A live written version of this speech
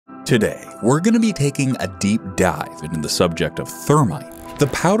Today, we're going to be taking a deep dive into the subject of thermite, the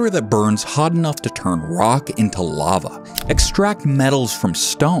powder that burns hot enough to turn rock into lava, extract metals from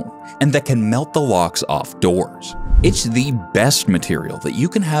stone, and that can melt the locks off doors. It's the best material that you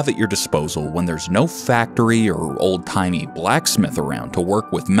can have at your disposal when there's no factory or old-timey blacksmith around to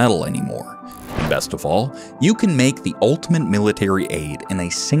work with metal anymore. And best of all, you can make the ultimate military aid in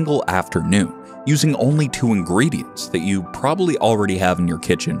a single afternoon, using only 2 ingredients that you probably already have in your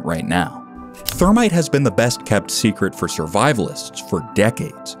kitchen right now. Thermite has been the best kept secret for survivalists for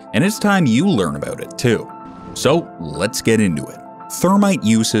decades, and it's time you learn about it too. So let's get into it. Thermite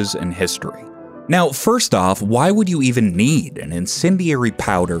uses and history. Now, first off, why would you even need an incendiary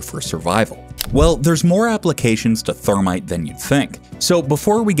powder for survival? Well, there's more applications to thermite than you'd think. So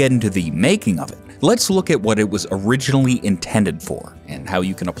before we get into the making of it, let's look at what it was originally intended for, and how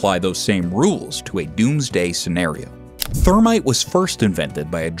you can apply those same rules to a doomsday scenario. Thermite was first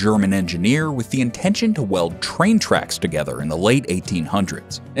invented by a German engineer with the intention to weld train tracks together in the late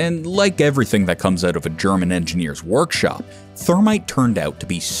 1800s. And like everything that comes out of a German engineer's workshop, thermite turned out to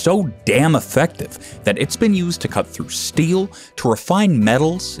be so damn effective that it's been used to cut through steel, to refine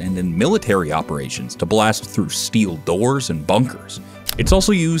metals, and in military operations to blast through steel doors and bunkers. It's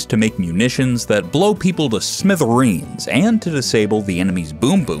also used to make munitions that blow people to smithereens and to disable the enemy's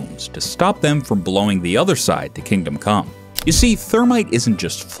boom booms to stop them from blowing the other side to Kingdom Come. You see, thermite isn't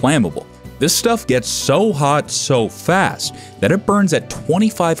just flammable. This stuff gets so hot so fast that it burns at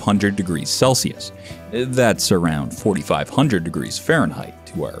 2,500 degrees Celsius. That's around 4,500 degrees Fahrenheit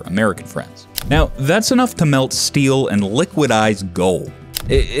to our American friends. Now, that's enough to melt steel and liquidize gold.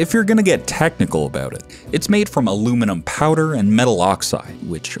 If you're gonna get technical about it, it's made from aluminum powder and metal oxide,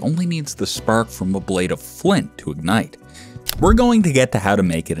 which only needs the spark from a blade of flint to ignite. We're going to get to how to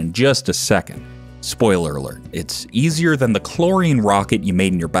make it in just a second. Spoiler alert, it's easier than the chlorine rocket you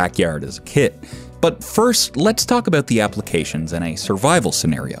made in your backyard as a kid. But first, let's talk about the applications in a survival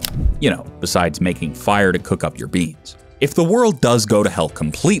scenario. You know, besides making fire to cook up your beans. If the world does go to hell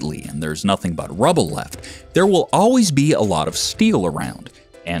completely and there's nothing but rubble left, there will always be a lot of steel around.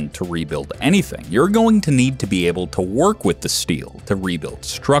 And to rebuild anything, you're going to need to be able to work with the steel to rebuild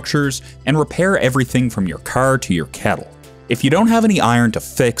structures and repair everything from your car to your kettle. If you don't have any iron to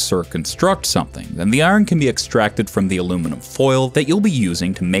fix or construct something, then the iron can be extracted from the aluminum foil that you'll be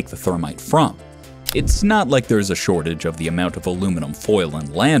using to make the thermite from. It's not like there's a shortage of the amount of aluminum foil in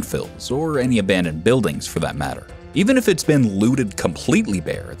landfills, or any abandoned buildings for that matter. Even if it's been looted completely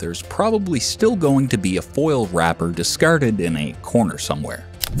bare, there's probably still going to be a foil wrapper discarded in a corner somewhere.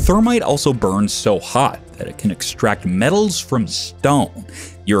 Thermite also burns so hot that it can extract metals from stone.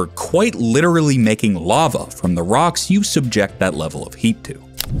 You're quite literally making lava from the rocks you subject that level of heat to.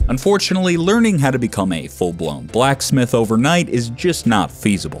 Unfortunately, learning how to become a full-blown blacksmith overnight is just not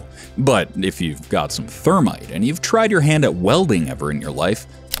feasible. But if you've got some thermite and you've tried your hand at welding ever in your life,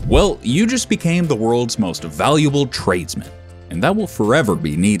 well, you just became the world's most valuable tradesman, and that will forever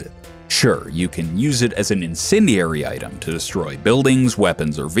be needed. Sure, you can use it as an incendiary item to destroy buildings,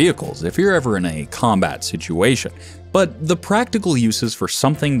 weapons, or vehicles if you're ever in a combat situation, but the practical uses for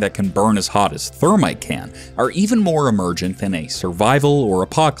something that can burn as hot as thermite can are even more emergent in a survival or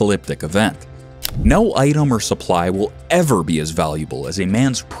apocalyptic event. No item or supply will ever be as valuable as a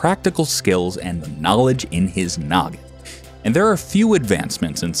man's practical skills and the knowledge in his noggin. And there are few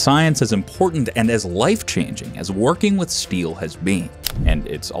advancements in science as important and as life-changing as working with steel has been. And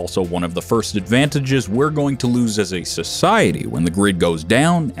it's also one of the first advantages we're going to lose as a society when the grid goes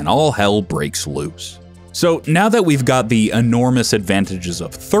down and all hell breaks loose. So now that we've got the enormous advantages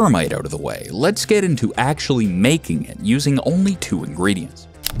of thermite out of the way, let's get into actually making it using only 2 ingredients.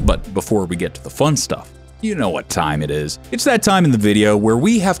 But before we get to the fun stuff, you know what time it is. It's that time in the video where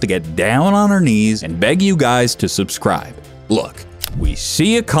we have to get down on our knees and beg you guys to subscribe. Look, we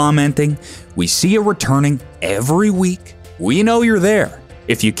see you commenting, we see you returning every week. We know you're there.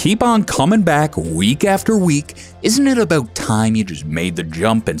 If you keep on coming back week after week, isn't it about time you just made the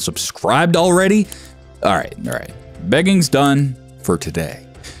jump and subscribed already? All right. Begging's done for today.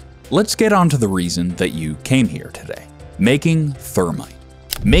 Let's get on to the reason that you came here today. Making thermite.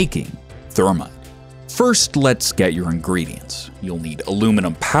 Making thermite. First, let's get your ingredients. You'll need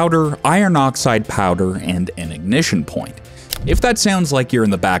aluminum powder, iron oxide powder, and an ignition point. If that sounds like you're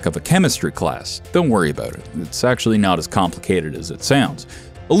in the back of a chemistry class, don't worry about it. It's actually not as complicated as it sounds.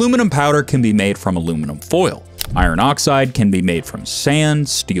 Aluminum powder can be made from aluminum foil. Iron oxide can be made from sand,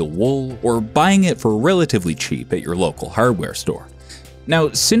 steel wool, or buying it for relatively cheap at your local hardware store. Now,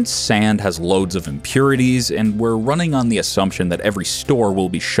 since sand has loads of impurities, and we're running on the assumption that every store will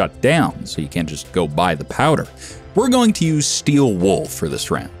be shut down, so you can't just go buy the powder, We're going to use steel wool for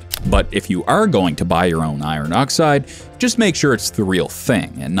this round. But if you are going to buy your own iron oxide, just make sure it's the real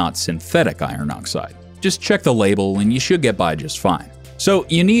thing and not synthetic iron oxide. Just check the label and you should get by just fine. So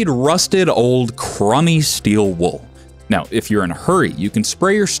you need rusted, old, crummy steel wool. Now, if you're in a hurry, you can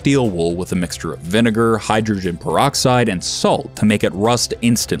spray your steel wool with a mixture of vinegar, hydrogen peroxide, and salt to make it rust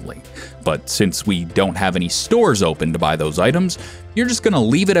instantly. But since we don't have any stores open to buy those items, you're just gonna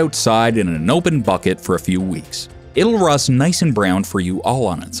leave it outside in an open bucket for a few weeks. It'll rust nice and brown for you all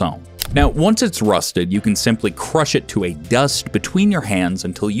on its own. Now, once it's rusted, you can simply crush it to a dust between your hands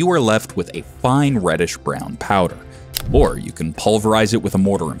until you are left with a fine reddish brown powder. Or you can pulverize it with a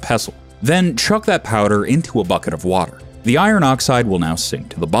mortar and pestle. Then chuck that powder into a bucket of water. The iron oxide will now sink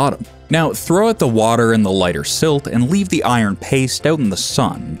to the bottom. Now throw out the water and the lighter silt and leave the iron paste out in the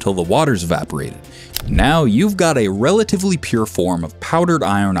sun until the water's evaporated. Now you've got a relatively pure form of powdered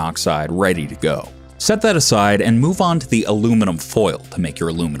iron oxide ready to go. Set that aside and move on to the aluminum foil to make your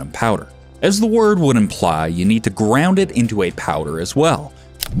aluminum powder. As the word would imply, you need to ground it into a powder as well.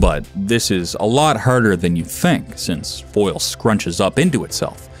 But this is a lot harder than you think, since foil scrunches up into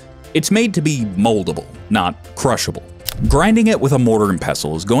itself. It's made to be moldable, not crushable. Grinding it with a mortar and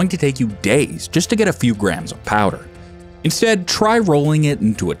pestle is going to take you days just to get a few grams of powder. Instead, try rolling it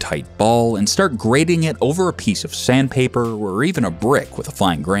into a tight ball and start grating it over a piece of sandpaper or even a brick with a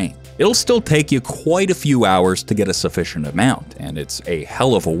fine grain. It'll still take you quite a few hours to get a sufficient amount, and it's a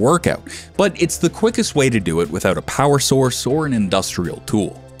hell of a workout, but it's the quickest way to do it without a power source or an industrial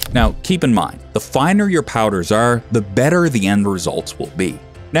tool. Now, keep in mind, the finer your powders are, the better the end results will be.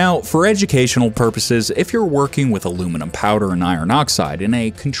 Now, for educational purposes, if you're working with aluminum powder and iron oxide in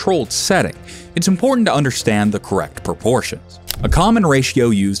a controlled setting, it's important to understand the correct proportions. A common ratio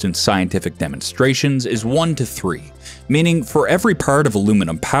used in scientific demonstrations is 1:3, meaning for every part of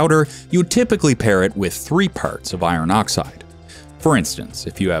aluminum powder, you would typically pair it with 3 parts of iron oxide. For instance,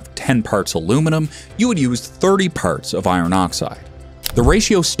 if you have 10 parts aluminum, you would use 30 parts of iron oxide. The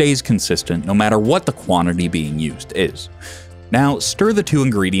ratio stays consistent no matter what the quantity being used is. Now stir the 2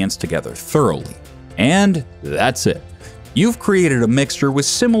 ingredients together thoroughly, and that's it. You've created a mixture with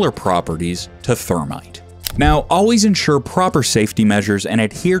similar properties to thermite. Now always ensure proper safety measures and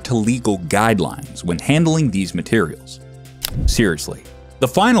adhere to legal guidelines when handling these materials. Seriously. The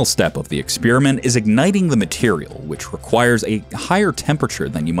final step of the experiment is igniting the material, which requires a higher temperature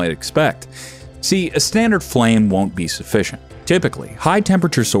than you might expect. See, a standard flame won't be sufficient. Typically,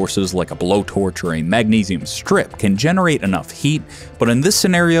 high-temperature sources like a blowtorch or a magnesium strip can generate enough heat, but in this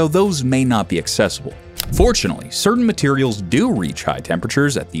scenario, those may not be accessible. Fortunately, certain materials do reach high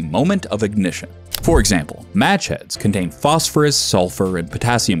temperatures at the moment of ignition. For example, match heads contain phosphorus, sulfur, and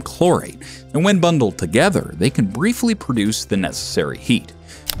potassium chlorate, and when bundled together, they can briefly produce the necessary heat.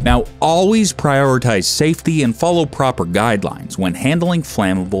 Now, always prioritize safety and follow proper guidelines when handling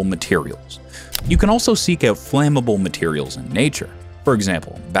flammable materials. You can also seek out flammable materials in nature. For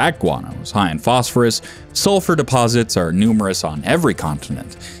example, bat guano is high in phosphorus, sulfur deposits are numerous on every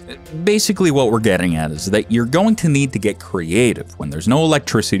continent. Basically what we're getting at is that you're going to need to get creative when there's no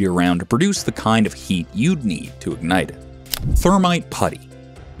electricity around to produce the kind of heat you'd need to ignite it. Thermite putty.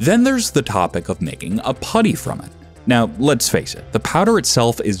 Then there's the topic of making a putty from it. Now, let's face it, the powder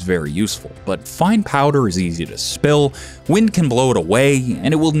itself is very useful, but fine powder is easy to spill, wind can blow it away,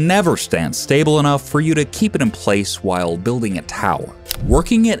 and it will never stand stable enough for you to keep it in place while building a tower.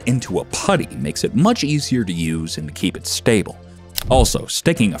 Working it into a putty makes it much easier to use and to keep it stable. Also,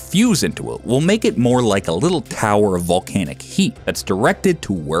 sticking a fuse into it will make it more like a little tower of volcanic heat that's directed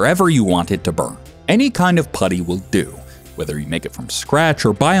to wherever you want it to burn. Any kind of putty will do, whether you make it from scratch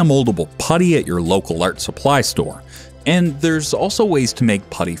or buy a moldable putty at your local art supply store. And there's also ways to make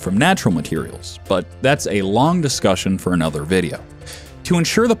putty from natural materials, but that's a long discussion for another video. To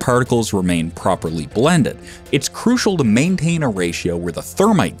ensure the particles remain properly blended, it's crucial to maintain a ratio where the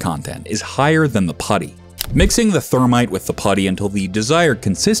thermite content is higher than the putty. Mixing the thermite with the putty until the desired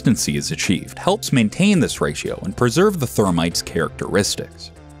consistency is achieved helps maintain this ratio and preserve the thermite's characteristics.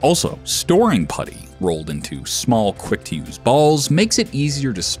 Also, storing putty rolled into small, quick-to-use balls makes it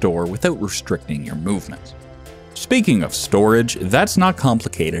easier to store without restricting your movements. Speaking of storage, that's not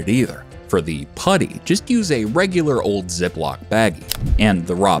complicated either. For the putty, just use a regular old Ziploc baggie, and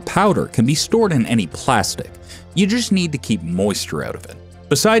the raw powder can be stored in any plastic. You just need to keep moisture out of it.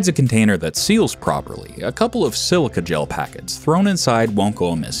 Besides a container that seals properly, a couple of silica gel packets thrown inside won't go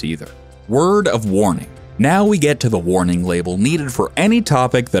amiss either. Word of warning. Now we get to the warning label needed for any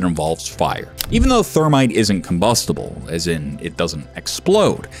topic that involves fire. Even though thermite isn't combustible, as in it doesn't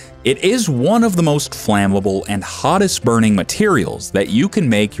explode, it is one of the most flammable and hottest burning materials that you can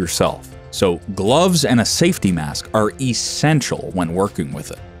make yourself. so gloves and a safety mask are essential when working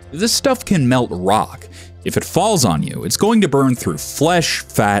with it. This stuff can melt rock. If it falls on you, it's going to burn through flesh,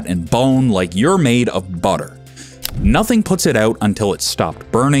 fat, and bone like you're made of butter. Nothing puts it out until it's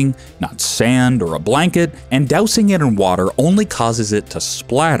stopped burning, not sand or a blanket, and dousing it in water only causes it to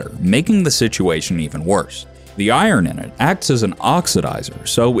splatter, making the situation even worse. The iron in it acts as an oxidizer,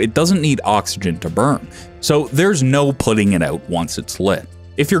 so it doesn't need oxygen to burn, so there's no putting it out once it's lit.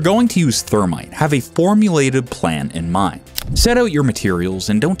 If you're going to use thermite, have a formulated plan in mind. Set out your materials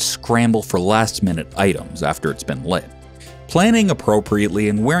and don't scramble for last-minute items after it's been lit. Planning appropriately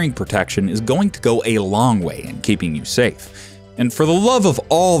and wearing protection is going to go a long way in keeping you safe. And for the love of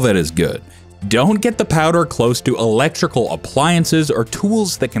all that is good, don't get the powder close to electrical appliances or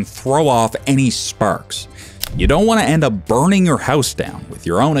tools that can throw off any sparks. You don't want to end up burning your house down with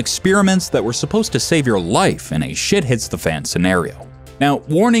your own experiments that were supposed to save your life in a shit-hits-the-fan scenario. Now,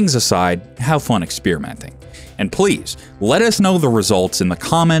 warnings aside, have fun experimenting. And please, let us know the results in the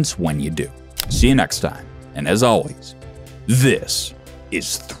comments when you do. See you next time, and as always, this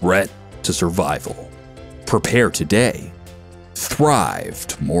is Threat to Survival. Prepare today, thrive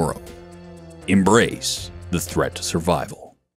tomorrow. Embrace the threat to survival.